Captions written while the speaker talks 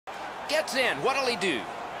Gets in. What'll he do?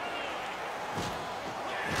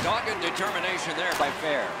 Dogged determination there by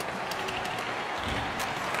Fair.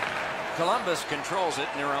 Columbus controls it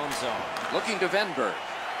in their own zone. Looking to Venberg.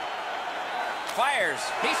 Fires.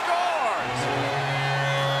 He scores!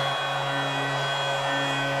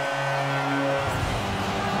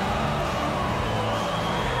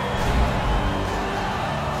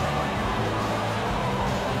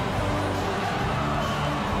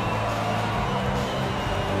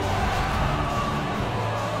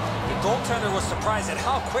 Goaltender was surprised at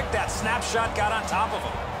how quick that snapshot got on top of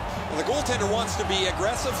him. Well, the goaltender wants to be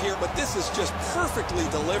aggressive here, but this is just perfectly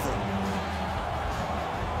delivered.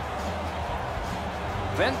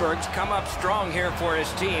 Venberg's come up strong here for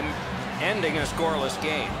his team, ending a scoreless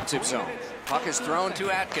game. Zip zone. Puck is thrown to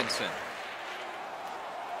Atkinson.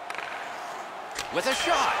 With a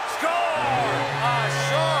shot. Score! A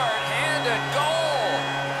short-handed goal!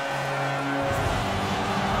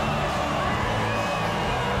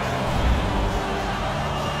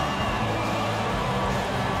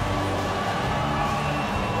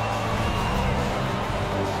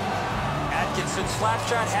 Atkinson's slap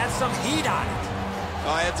shot had some heat on it.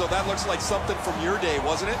 Enzo, that looks like something from your day,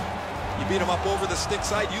 wasn't it? You beat him up over the stick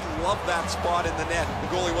side. You love that spot in the net. The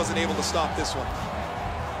goalie wasn't able to stop this one.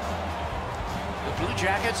 The Blue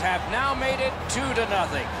Jackets have now made it 2-0.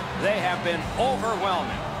 They have been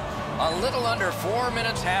overwhelming. A little under 4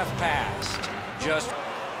 minutes have passed. Just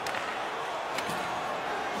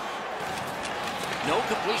no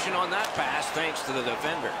completion on that pass thanks to the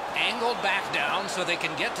defender. Angled back down so they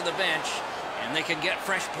can get to the bench and they can get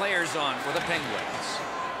fresh players on for the Penguins.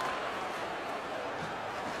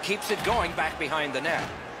 Keeps it going back behind the net.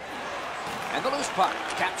 And the loose puck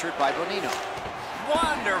captured by Bonino.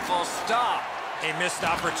 Wonderful stop. A missed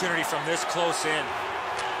opportunity from this close in.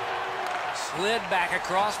 Slid back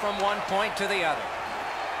across from one point to the other.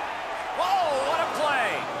 Whoa, what a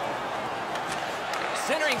play.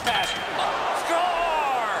 Centering pass.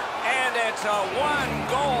 Score! And it's a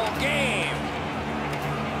one-goal game.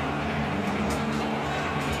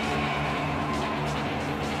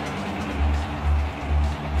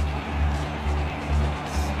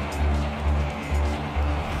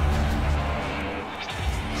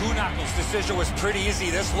 Kunak's decision was pretty easy.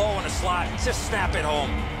 This low in a slot. Just snap it home.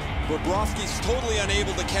 Bobrovsky's totally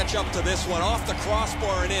unable to catch up to this one. Off the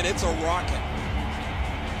crossbar and in. It's a rocket.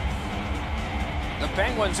 The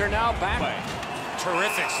Penguins are now back.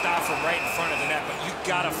 Terrific stop from right in front of the net, but you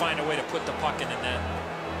got to find a way to put the puck in the net.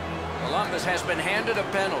 Columbus has been handed a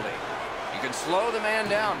penalty. You can slow the man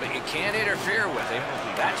down, but you can't interfere with him.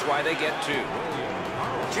 That's why they get two.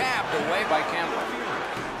 Jabbed away by Campbell.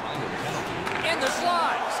 In the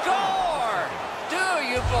slot. Score! Do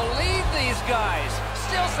you believe these guys?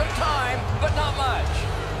 Still some time, but not much.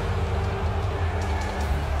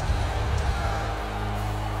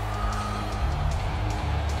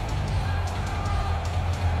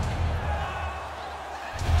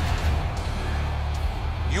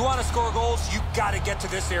 You want to score goals, you got to get to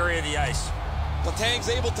this area of the ice. Letang's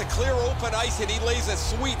able to clear open ice, and he lays a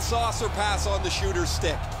sweet saucer pass on the shooter's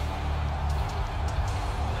stick.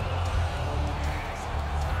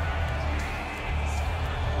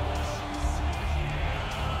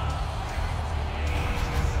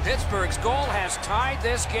 Pittsburgh's goal has tied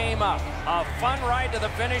this game up. A fun ride to the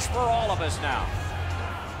finish for all of us now.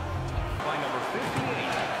 By number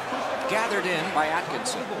 58. Gathered in by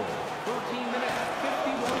Atkinson. 13 minutes,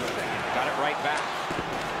 51 seconds. Got it right back.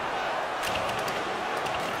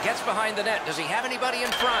 Gets behind the net. Does he have anybody in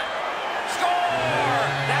front? Score!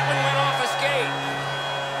 That one went off a skate.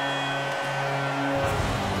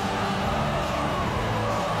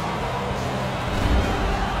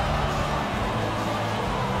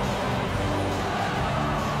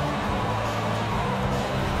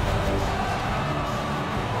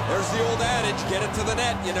 There's the old adage, get it to the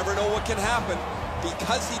net, you never know what can happen.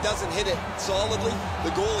 Because he doesn't hit it solidly,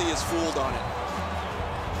 the goalie is fooled on it.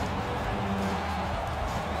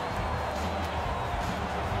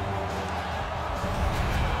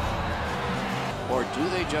 Or do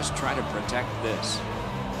they just try to protect this?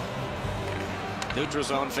 Neutral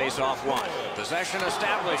zone face-off one. Possession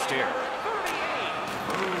established here.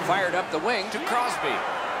 Fired up the wing to Crosby.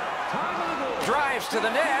 Drives to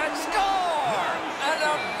the net. Score! An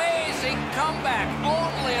amazing comeback.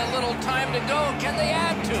 Only a little time to go. Can they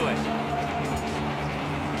add to it?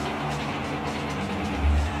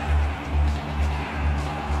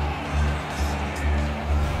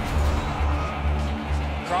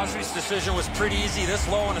 Crosby's decision was pretty easy. This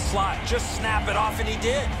low in a slot. Just snap it off, and he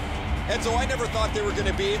did. Enzo, I never thought they were going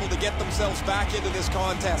to be able to get themselves back into this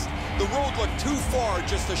contest. The road looked too far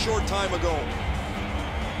just a short time ago.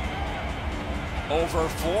 Over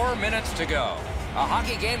 4 minutes to go. A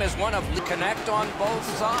hockey game is one of connect on both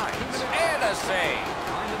sides. And a save.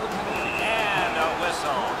 And a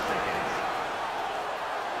whistle.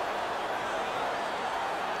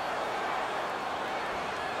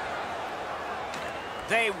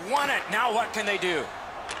 They won it. Now what can they do?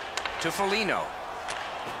 To Foligno.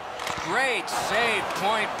 Great save,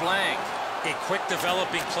 point blank. A quick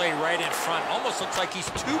developing play right in front. Almost looks like he's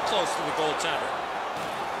too close to the goaltender.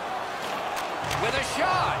 With a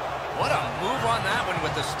shot. What a move on that one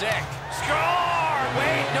with the stick. Score!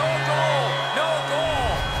 Wait, no goal! No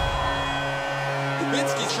goal!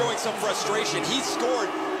 Dubinsky's showing some frustration. He scored,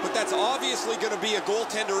 but that's obviously going to be a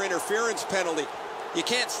goaltender interference penalty. You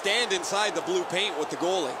can't stand inside the blue paint with the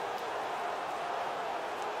goalie.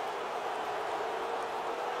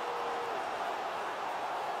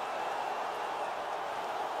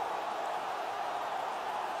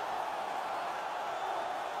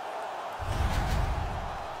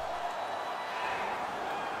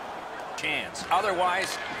 Chance.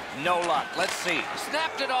 Otherwise, no luck. Let's see.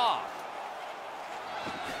 Snapped it off.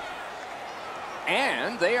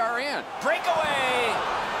 And they are in. Breakaway!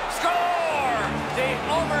 Score! The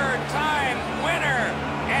overtime winner!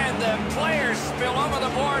 And the players spill over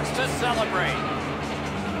the boards to celebrate.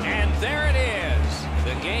 And there it is.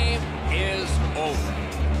 The game is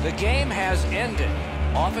over. The game has ended.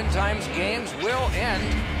 Oftentimes, games will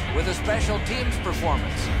end with a special teams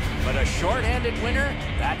performance. But a shorthanded winner,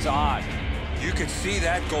 that's odd. You could see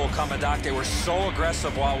that goal coming, Doc. They were so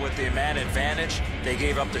aggressive while with the man advantage, they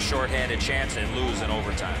gave up the shorthanded chance and lose in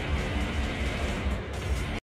overtime.